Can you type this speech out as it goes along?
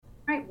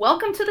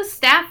welcome to the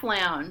Staff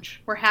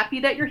Lounge. We're happy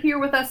that you're here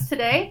with us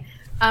today.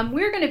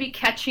 We're going to be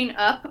catching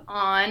up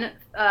on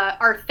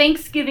our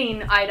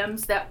Thanksgiving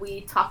items that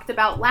we talked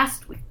about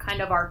last week,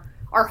 kind of our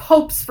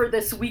hopes for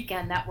this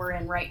weekend that we're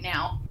in right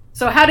now.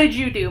 So how did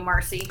you do,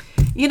 Marcy?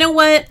 You know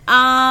what?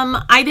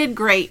 I did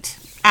great,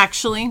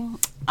 actually.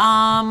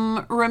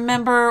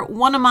 Remember,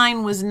 one of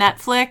mine was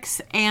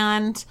Netflix,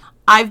 and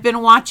I've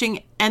been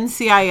watching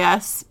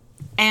NCIS,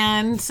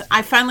 and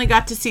I finally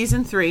got to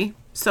season 3,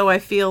 so I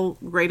feel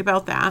great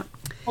about that.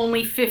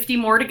 Only 50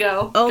 more to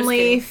go.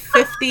 Only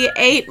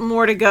 58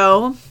 more to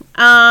go.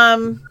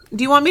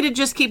 Do you want me to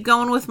just keep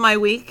going with my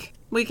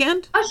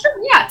weekend? Oh,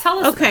 sure. Yeah, tell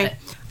us Okay. about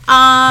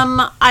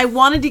it. I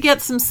wanted to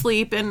get some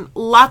sleep, and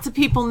lots of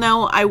people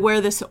know I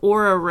wear this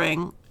Oura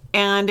ring,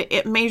 and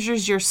it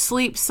measures your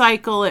sleep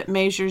cycle, it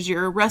measures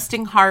your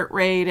resting heart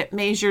rate, it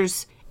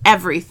measures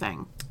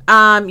everything.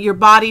 Your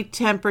body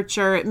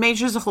temperature, it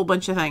measures a whole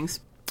bunch of things.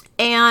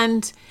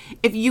 And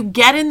if you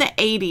get in the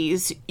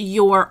 80s,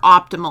 you're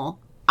optimal.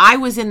 I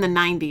was in the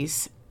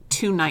 90s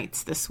 2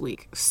 nights this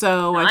week,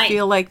 so Nice. I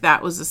feel like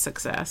that was a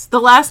success.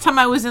 The last time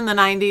I was in the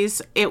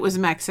 90s, it was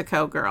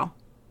Mexico, girl.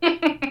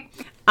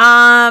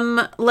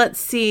 Let's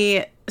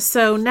see.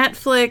 So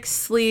Netflix,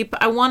 sleep.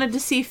 I wanted to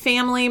see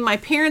family. My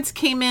parents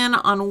came in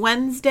on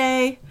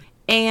Wednesday,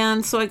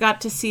 and so I got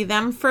to see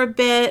them for a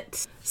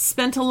bit.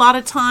 Spent a lot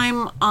of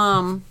time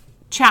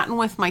chatting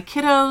with my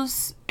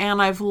kiddos,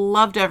 and I've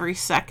loved every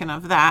second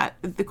of that.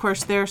 Of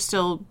course, they're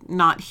still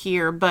not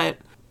here, but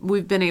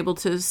we've been able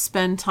to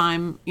spend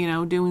time,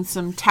 doing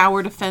some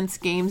tower defense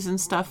games and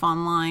stuff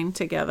online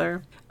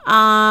together.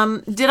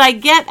 Did I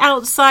get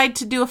outside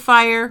to do a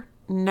fire?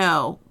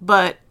 No,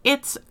 but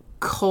it's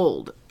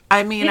cold.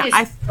 I mean, It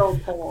is so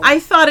cold. I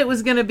thought it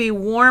was going to be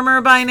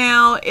warmer by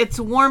now. It's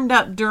warmed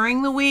up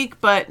during the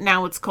week, but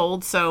now it's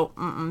cold, so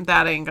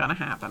that ain't going to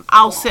happen.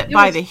 I'll sit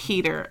by the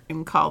heater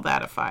and call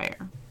that a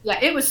fire. Yeah,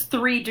 it was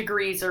 3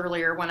 degrees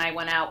earlier when I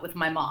went out with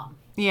my mom.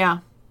 Yeah,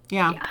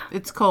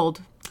 it's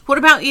cold. What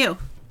about you?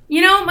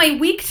 My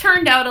week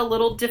turned out a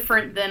little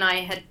different than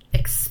I had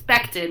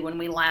expected when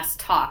we last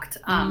talked.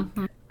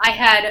 I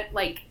had,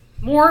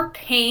 more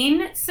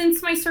pain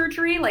since my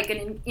surgery,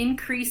 an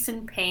increase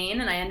in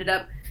pain, and I ended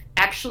up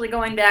actually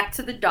going back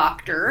to the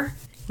doctor.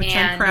 Which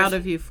I'm proud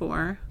of you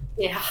for.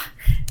 Yeah.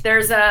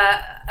 There's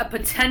a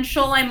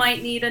potential I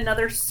might need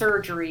another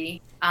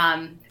surgery.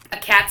 A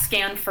CAT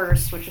scan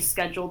first, which is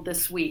scheduled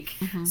this week.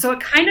 Mm-hmm. So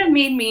it kind of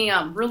made me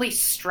really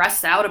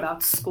stress out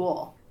about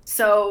school.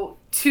 So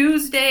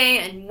Tuesday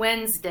and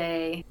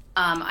Wednesday,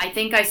 I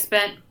think I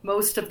spent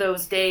most of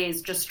those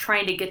days just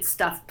trying to get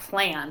stuff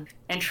planned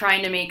and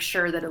trying to make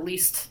sure that at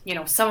least,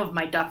 some of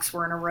my ducks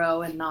were in a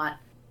row and not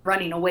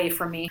running away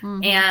from me.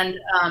 Mm-hmm.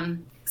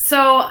 And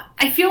so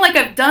I feel like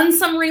I've done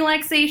some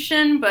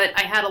relaxation, but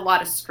I had a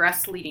lot of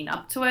stress leading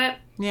up to it.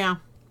 Yeah.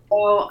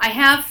 So I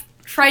have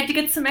tried to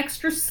get some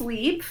extra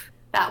sleep.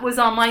 That was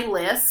on my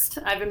list.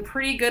 I've been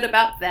pretty good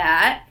about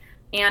that.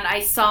 And I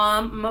saw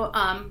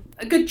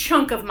a good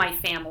chunk of my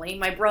family.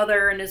 My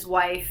brother and his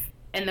wife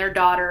and their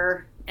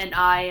daughter and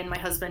I and my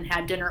husband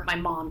had dinner at my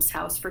mom's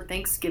house for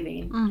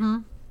Thanksgiving. Mm-hmm.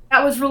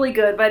 That was really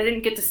good, but I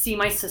didn't get to see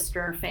my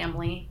sister and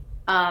family.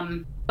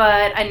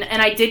 But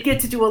I did get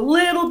to do a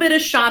little bit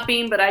of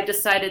shopping, but I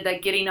decided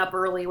that getting up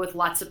early with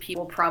lots of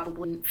people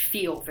probably didn't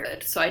feel very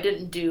good. So I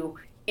didn't do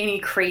any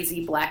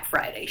crazy Black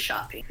Friday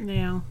shopping.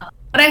 Yeah.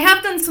 But I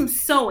have done some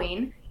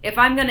sewing. If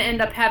I'm going to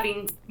end up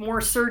having more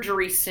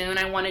surgery soon,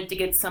 I wanted to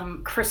get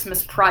some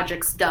Christmas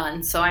projects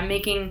done. So I'm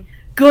making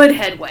good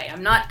headway.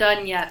 I'm not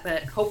done yet,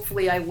 but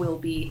hopefully I will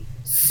be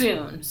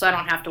soon, so I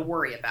don't have to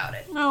worry about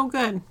it. Oh,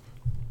 good.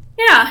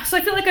 Yeah, so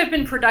I feel like I've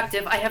been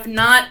productive. I have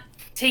not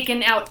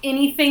taken out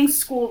anything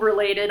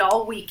school-related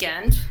all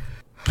weekend.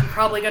 I'm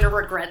probably going to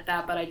regret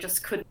that, but I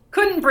just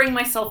couldn't bring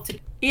myself to.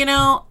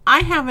 I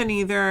haven't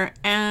either,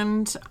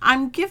 and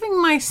I'm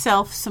giving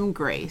myself some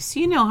grace.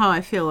 You know how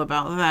I feel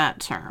about that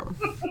term.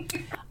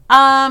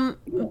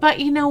 But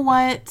you know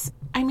what?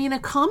 I mean, a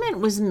comment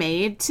was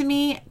made to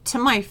me, to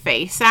my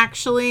face,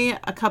 actually,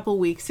 a couple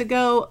weeks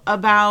ago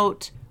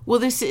about,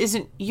 well,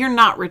 you're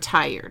not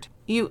retired.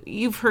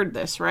 You've heard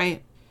this,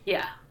 right?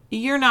 Yeah.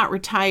 You're not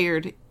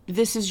retired.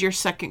 This is your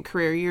second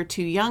career. You're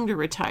too young to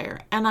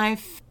retire. And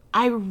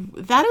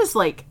that is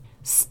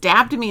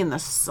stabbed me in the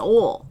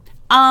soul.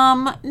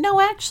 No,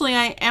 actually,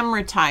 I am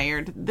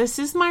retired. This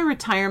is my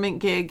retirement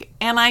gig,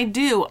 and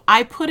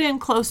I put in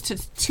close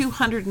to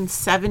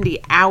 270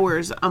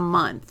 hours a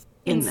month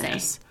in Insane.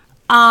 This.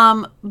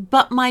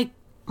 But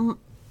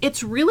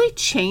it's really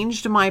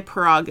changed my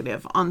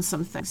prerogative on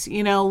some things.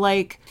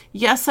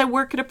 Yes, I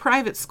work at a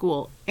private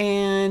school,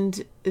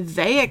 and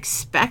they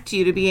expect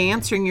you to be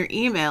answering your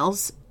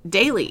emails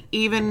daily,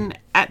 even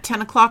at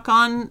 10 o'clock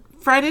on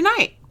Friday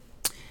night.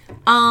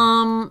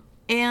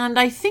 And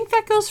I think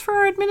that goes for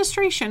our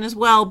administration as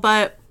well.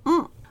 But,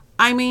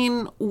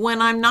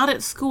 when I'm not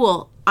at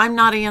school, I'm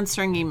not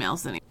answering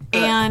emails anymore.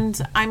 Good.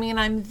 And,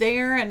 I'm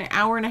there an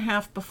hour and a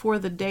half before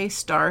the day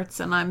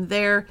starts, and I'm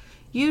there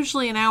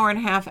usually an hour and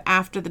a half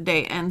after the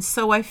day ends.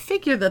 So I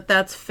figure that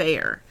that's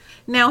fair.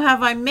 Now,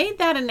 have I made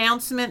that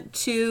announcement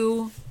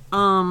to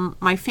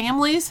my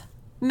families?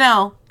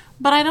 No,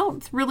 but I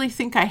don't really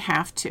think I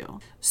have to.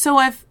 So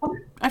I've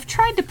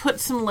tried to put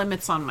some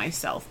limits on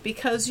myself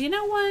because you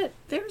know what?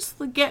 There's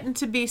getting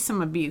to be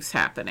some abuse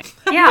happening.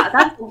 Yeah,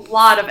 that's a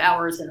lot of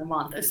hours in a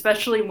month,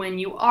 especially when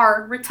you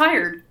are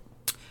retired.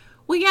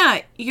 Well,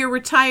 yeah, you're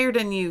retired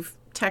and you've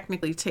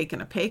technically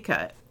taken a pay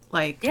cut.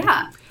 Like,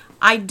 yeah,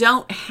 I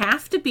don't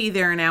have to be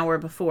there an hour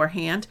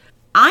beforehand.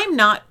 I'm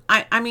not,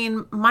 I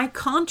mean, my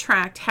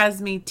contract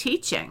has me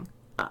teaching.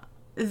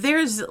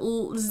 There's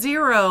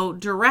zero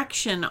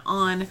direction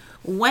on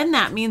when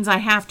that means I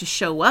have to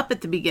show up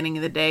at the beginning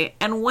of the day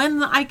and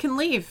when I can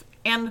leave.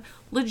 And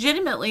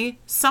legitimately,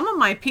 some of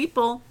my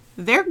people,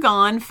 they're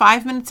gone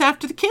 5 minutes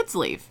after the kids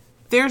leave.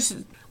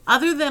 There's,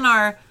 other than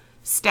our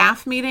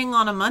staff meeting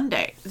on a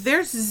Monday,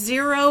 there's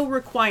zero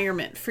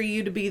requirement for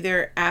you to be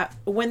there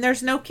when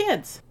there's no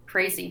kids.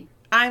 Crazy.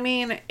 I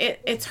mean,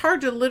 it's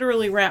hard to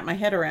literally wrap my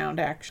head around,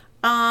 actually.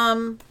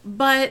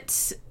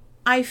 But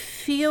I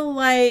feel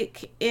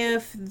like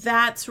if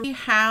that's really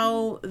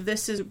how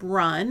this is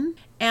run,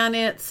 and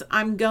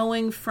I'm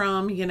going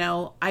from,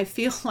 I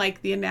feel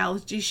like the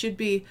analogy should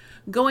be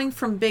going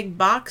from big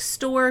box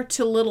store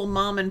to little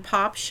mom and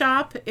pop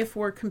shop, if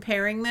we're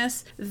comparing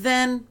this,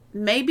 then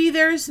maybe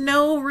there's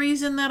no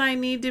reason that I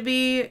need to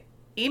be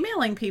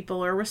emailing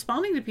people or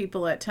responding to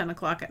people at 10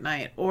 o'clock at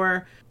night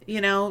or,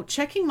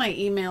 checking my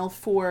email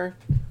for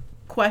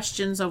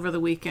questions over the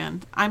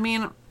weekend. I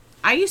mean,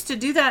 I used to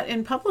do that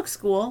in public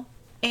school,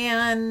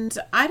 and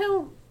I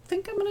don't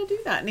think I'm going to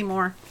do that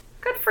anymore.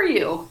 Good for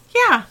you.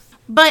 Yeah,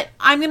 but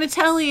I'm going to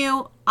tell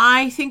you,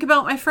 I think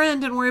about my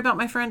friend and worry about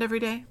my friend every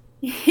day.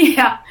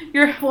 Yeah,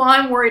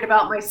 I'm worried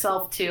about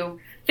myself too.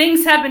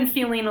 Things have been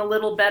feeling a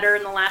little better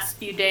in the last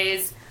few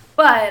days,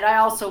 but I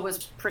also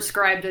was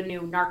prescribed a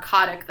new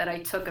narcotic that I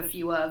took a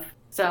few of,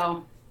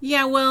 so...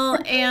 Yeah, well,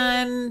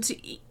 and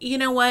you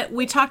know what?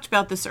 We talked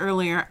about this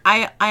earlier.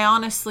 I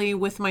honestly,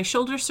 with my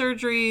shoulder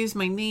surgeries,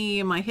 my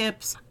knee, my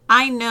hips,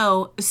 I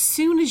know as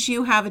soon as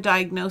you have a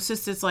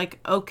diagnosis, it's like,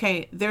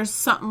 okay, there's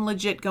something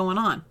legit going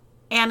on.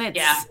 And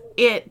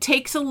it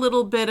takes a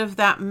little bit of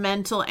that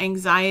mental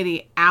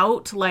anxiety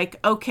out.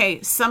 Like,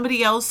 okay,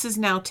 somebody else is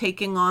now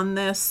taking on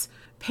this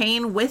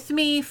pain with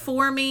me,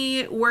 for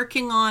me,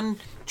 working on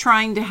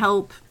trying to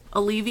help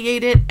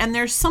alleviate it. And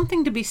there's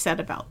something to be said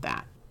about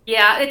that.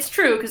 Yeah, it's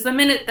true, because the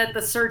minute that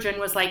the surgeon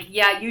was like,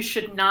 yeah, you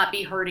should not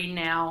be hurting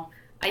now,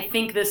 I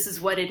think this is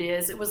what it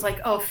is, it was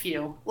like, oh,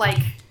 phew. Like,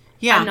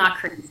 yeah. I'm not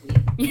crazy,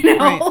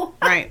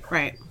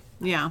 Right.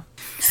 Yeah.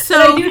 So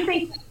but I do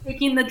think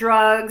taking the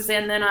drugs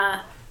and then,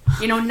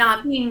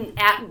 not being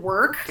at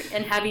work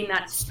and having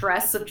that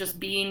stress of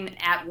just being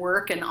at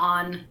work and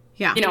on,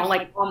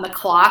 on the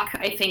clock,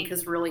 I think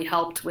has really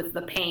helped with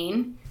the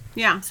pain.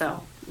 Yeah.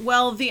 So.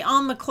 Well, the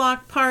on the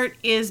clock part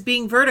is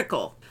being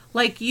vertical.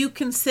 Like, you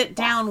can sit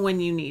down when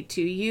you need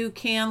to. You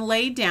can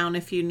lay down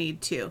if you need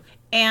to.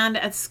 And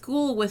at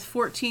school with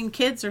 14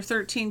 kids or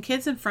 13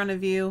 kids in front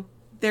of you,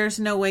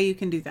 there's no way you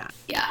can do that.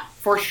 Yeah,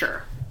 for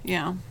sure.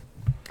 Yeah.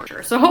 For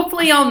sure. So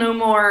hopefully I'll know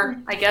more,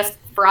 I guess,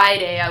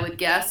 Friday, I would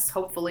guess,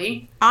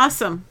 hopefully.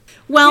 Awesome.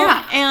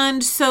 Well,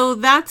 and so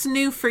that's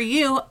new for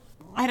you.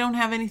 I don't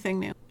have anything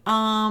new.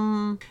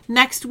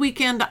 Next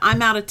weekend,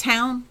 I'm out of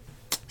town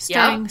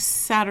starting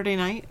Saturday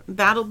night.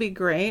 That'll be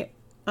great.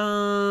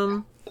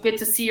 Get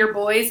to see your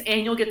boys,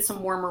 and you'll get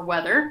some warmer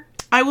weather.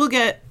 I will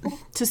get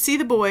to see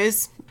the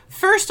boys.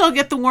 First, I'll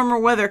get the warmer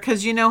weather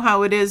because you know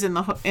how it is in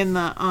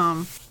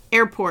the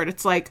airport.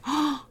 It's like,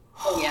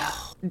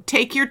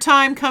 take your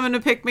time coming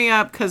to pick me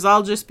up because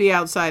I'll just be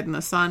outside in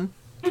the sun,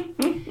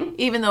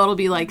 even though it'll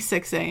be like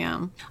 6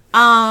 a.m.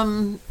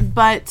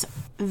 But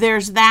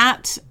there's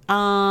that.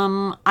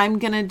 I'm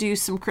gonna do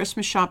some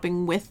Christmas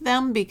shopping with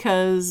them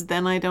because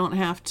then I don't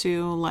have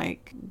to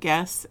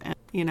guess, and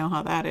you know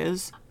how that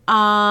is.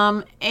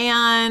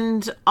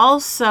 And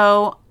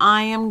also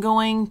I am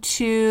going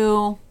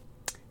to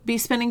be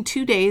spending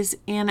 2 days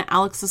in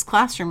Alex's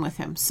classroom with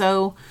him.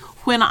 So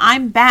when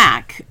I'm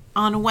back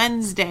on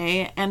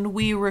Wednesday and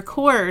we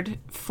record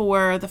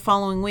for the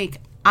following week,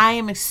 I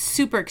am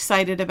super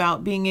excited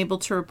about being able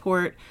to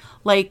report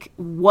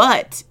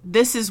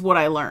this is what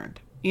I learned.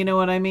 You know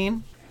what I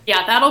mean?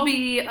 Yeah, that'll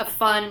be a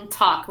fun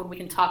talk when we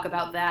can talk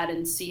about that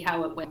and see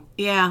how it went.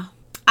 Yeah.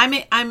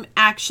 I'm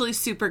actually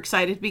super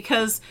excited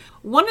because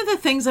one of the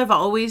things I've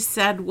always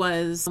said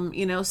was,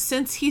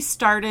 since he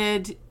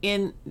started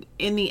in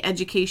the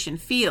education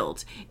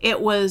field, it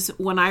was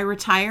when I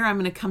retire, I'm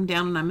going to come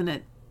down and I'm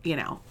going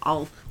to,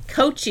 I'll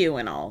coach you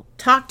and I'll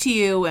talk to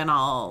you and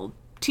I'll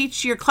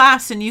teach your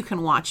class and you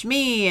can watch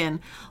me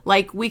and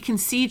we can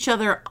see each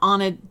other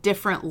on a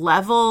different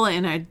level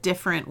in a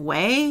different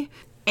way.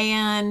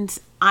 And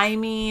I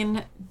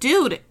mean,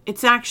 dude,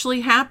 it's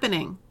actually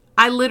happening.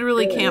 I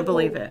literally can't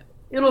believe it.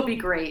 It'll be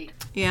great.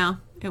 Yeah,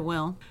 it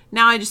will.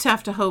 Now I just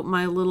have to hope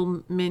my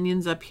little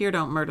minions up here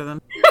don't murder them.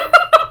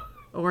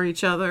 Or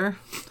each other.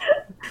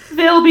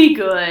 They'll be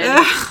good.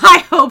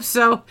 I hope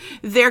so.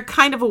 They're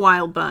kind of a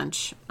wild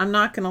bunch. I'm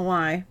not going to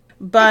lie.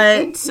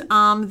 but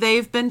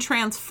they've been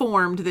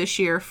transformed this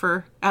year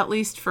at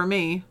least for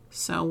me.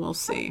 So we'll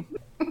see.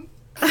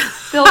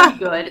 They'll be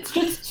good. It's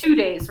just 2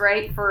 days,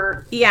 right?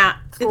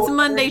 It's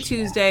Monday,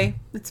 Tuesday.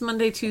 It's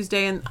Monday,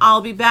 Tuesday, and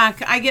I'll be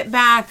back. I get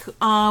back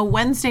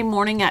Wednesday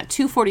morning at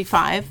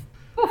 2:45,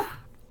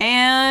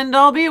 and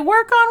I'll be at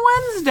work on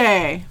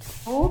Wednesday.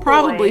 Oh,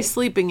 probably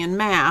sleeping in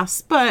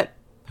mass, but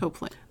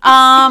hopefully.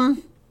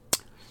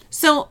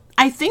 So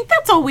I think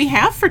that's all we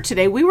have for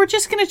today. We were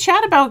just going to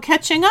chat about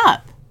catching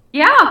up.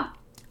 Yeah.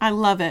 I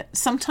love it.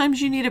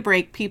 Sometimes you need a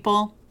break,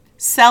 people.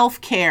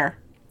 Self-care.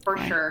 For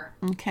sure.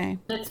 Okay.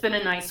 It's been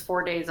a nice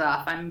 4 days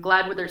off. I'm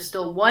glad there's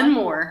still one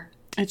more.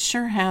 It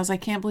sure has. I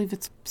can't believe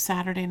it's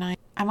Saturday night.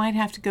 I might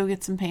have to go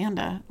get some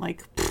panda.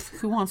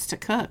 Who wants to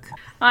cook?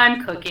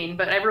 I'm cooking,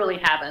 but I really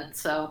haven't,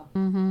 so.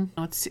 Mm-hmm.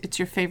 Oh, it's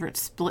your favorite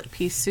split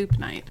pea soup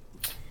night.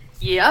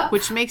 Yep.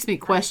 Which makes me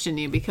question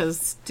you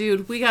because,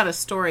 dude, we got a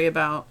story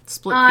about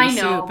split pea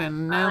soup,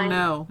 and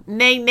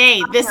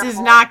nay, this is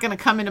not going to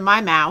come into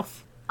my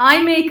mouth.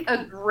 I make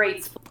a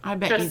great split. I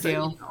bet you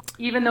do.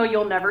 Even though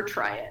you'll never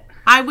try it.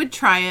 I would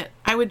try it.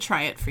 I would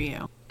try it for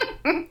you.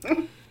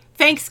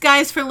 Thanks,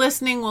 guys, for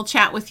listening. We'll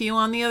chat with you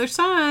on the other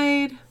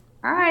side.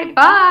 All right.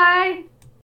 Bye.